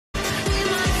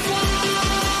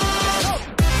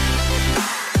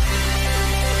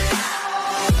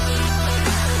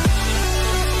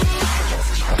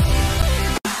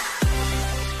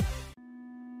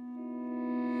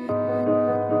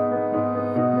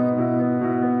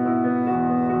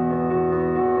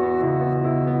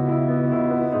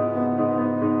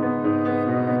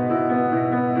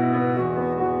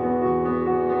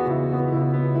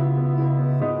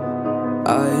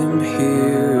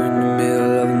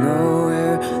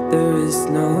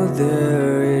snow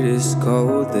there, it is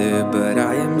cold there, but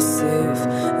I am safe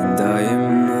and I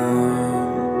am warm.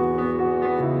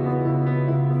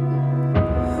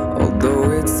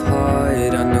 Although it's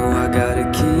hard, I know I gotta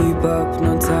keep up,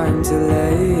 no time to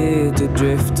lay, to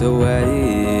drift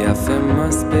away. I fill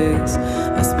my space,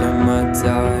 I spend my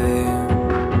time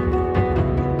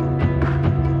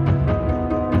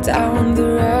down the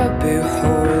rabbit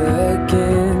hole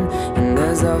again, and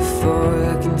as I fall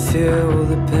I can feel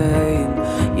the pain.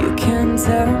 You can't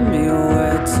tell me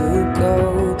where to go,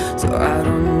 so I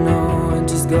don't know, I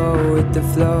just go with the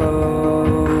flow.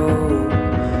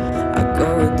 I go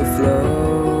with the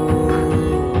flow.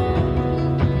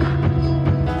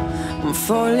 I'm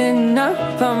falling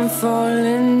up, I'm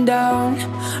falling down,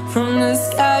 from the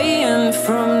sky and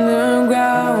from the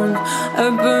ground. I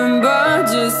burn bright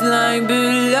just like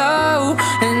below,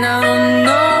 and I don't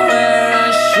know where I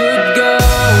should go.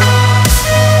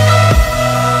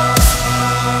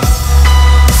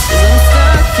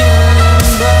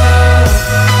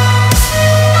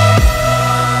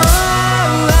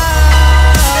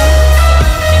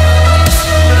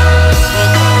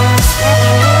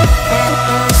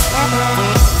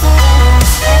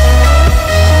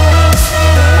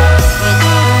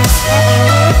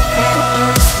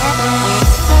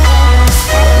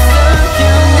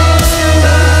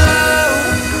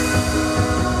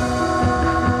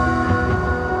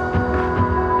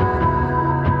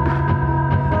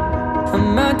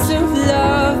 I'm out of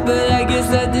love, but I guess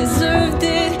I deserved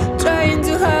it. Trying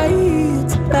to hide,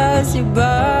 to pass you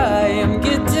by. I'm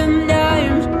getting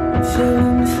down,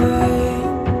 feeling fine.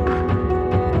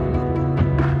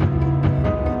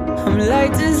 I'm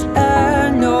light as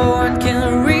air, no one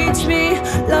can reach me.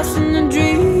 Lost in a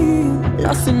dream,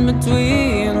 lost in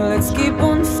between. Let's keep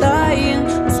on flying,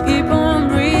 let's keep on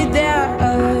breathing.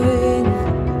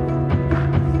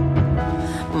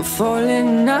 I'm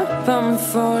falling up, I'm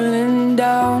falling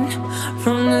down,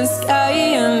 from the sky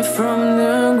and from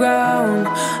the ground.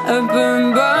 I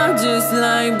burn bright just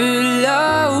like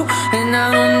below, and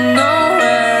I don't know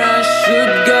where I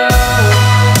should go.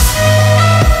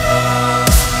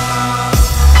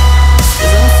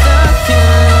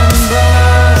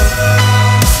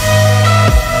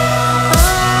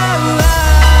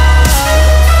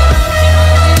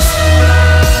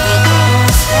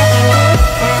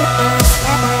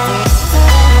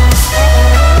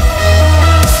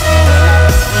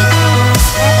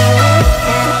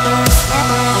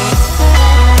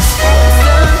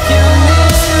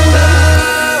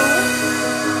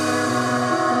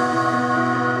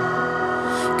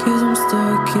 Cause I'm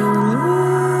stuck in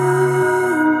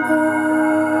limbo.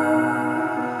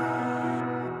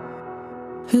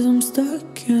 Cause I'm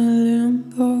stuck in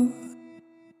limbo.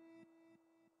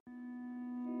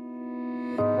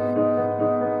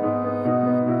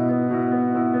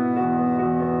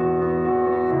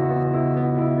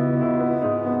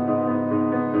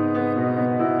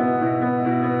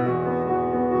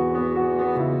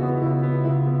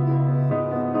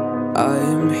 I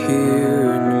am here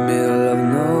in the middle of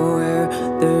nowhere.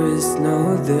 There is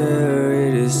snow there,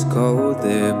 it is cold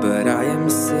there, but I am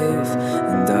safe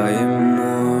and I am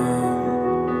warm.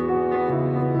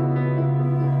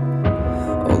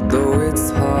 Although it's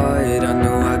hard, I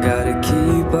know I gotta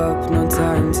keep up, no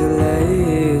time to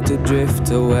lay, to drift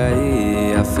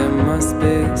away. I fill my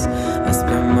space, I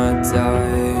spend my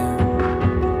time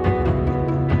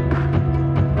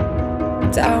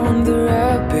down the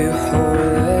rabbit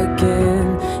hole again,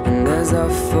 and as I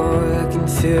fall I can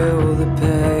feel the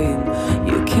pain.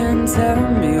 You can't tell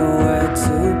me where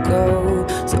to go,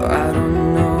 so I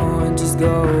don't know, I just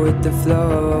go with the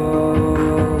flow.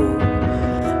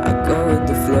 I go with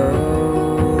the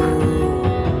flow.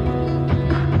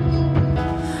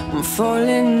 I'm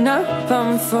falling up,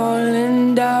 I'm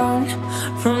falling down,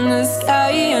 from the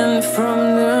sky and from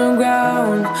the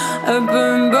ground. I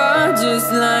burn bright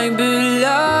just like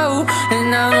below,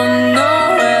 and I don't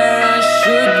know where I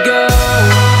should go.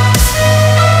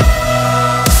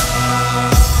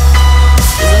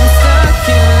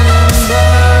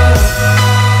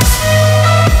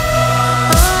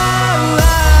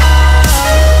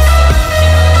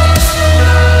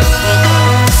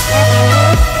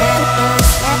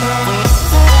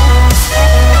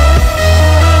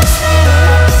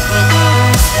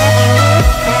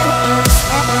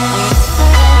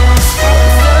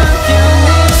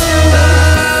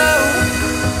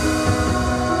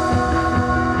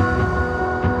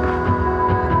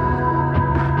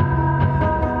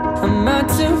 I'm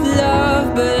out of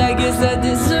love, but I guess I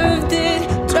deserved it.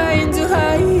 Trying to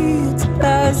hide, to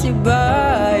pass you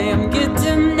by. I'm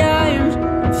getting down,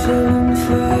 feeling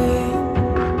fine.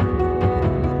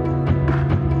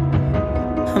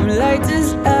 light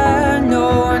as air,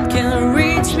 no one can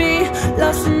reach me.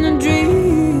 Lost in a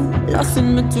dream, lost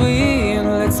in between.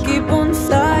 Let's keep on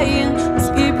flying, let's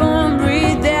keep on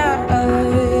breathing.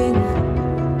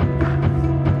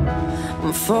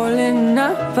 I'm falling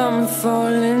up, I'm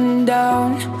falling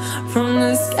down, from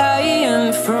the sky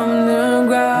and from the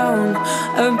ground.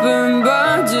 Up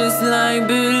above just like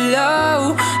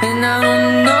below, and I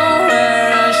don't know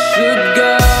where I should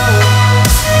go.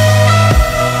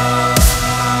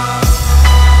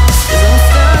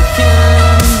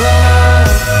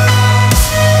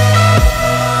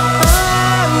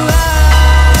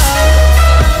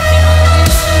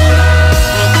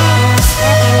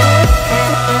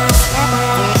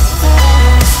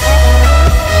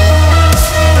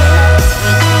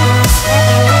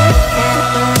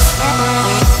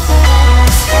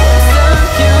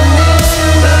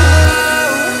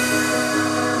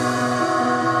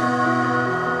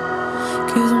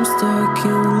 Cause I'm stuck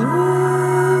in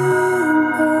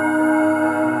limbo.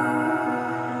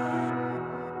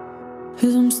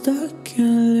 Cause I'm stuck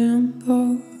in limbo.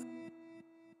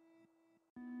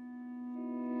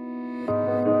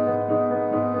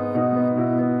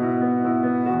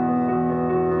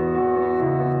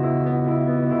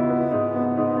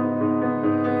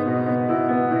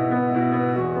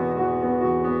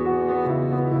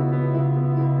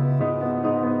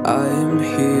 I am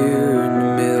here in the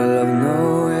middle of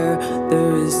nowhere.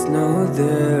 There is no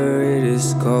there, it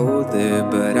is cold there,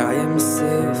 but I am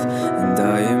safe and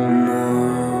I am warm.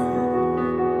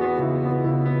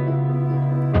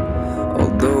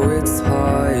 Although it's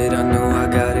hard, I know I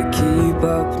gotta keep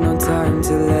up. No time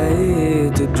to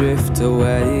lay, to drift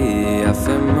away. I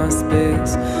fill my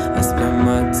space, I spend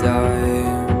my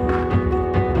time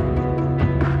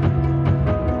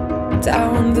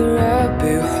down the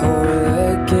rabbit hole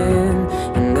again.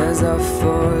 And as I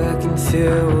fall, I can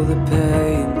feel the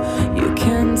pain. You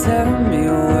can't tell me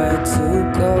where to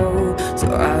go, so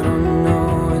I don't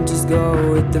know, I just go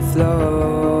with the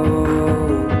flow.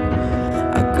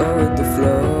 I go with the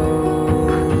flow.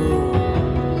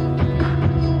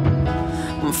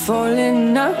 I'm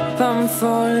falling up, I'm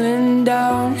falling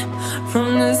down, from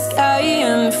the sky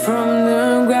and from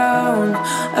the ground.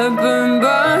 Up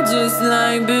above just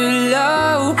like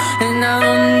below, and I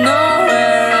don't know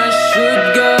where I should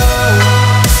go.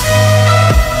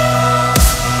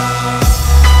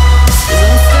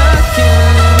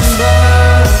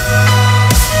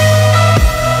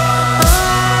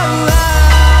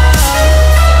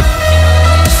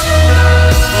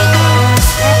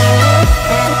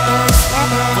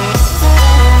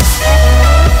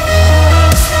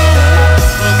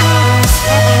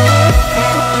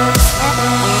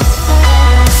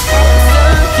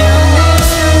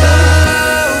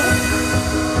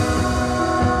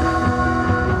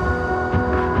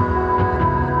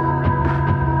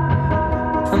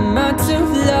 I'm out of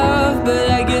love, but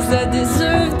I guess I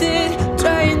deserved it.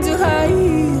 Trying to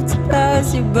hide, to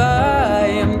pass you by.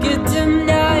 I'm getting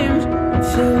down,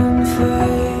 feeling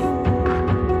fine.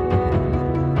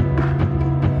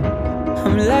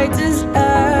 I'm light as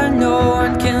air, no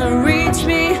one can reach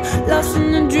me. Lost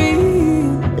in a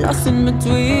dream, lost in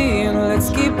between. Let's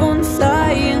keep on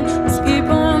flying, let's keep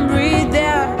on breathing.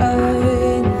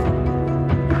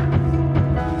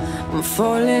 I'm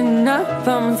falling up,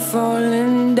 I'm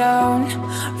falling down,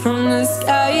 from the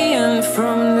sky and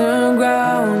from the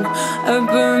ground. Up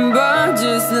above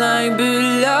just like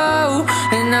below,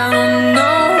 and I don't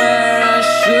know where I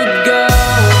should go.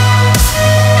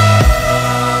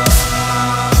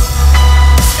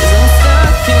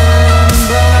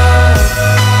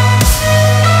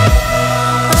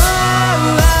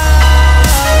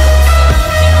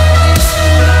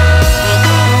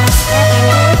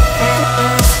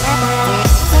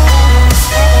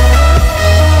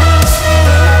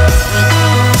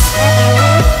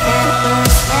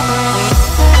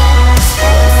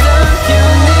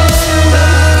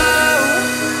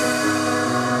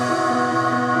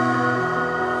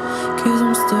 Cause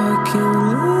I'm stuck in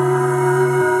love.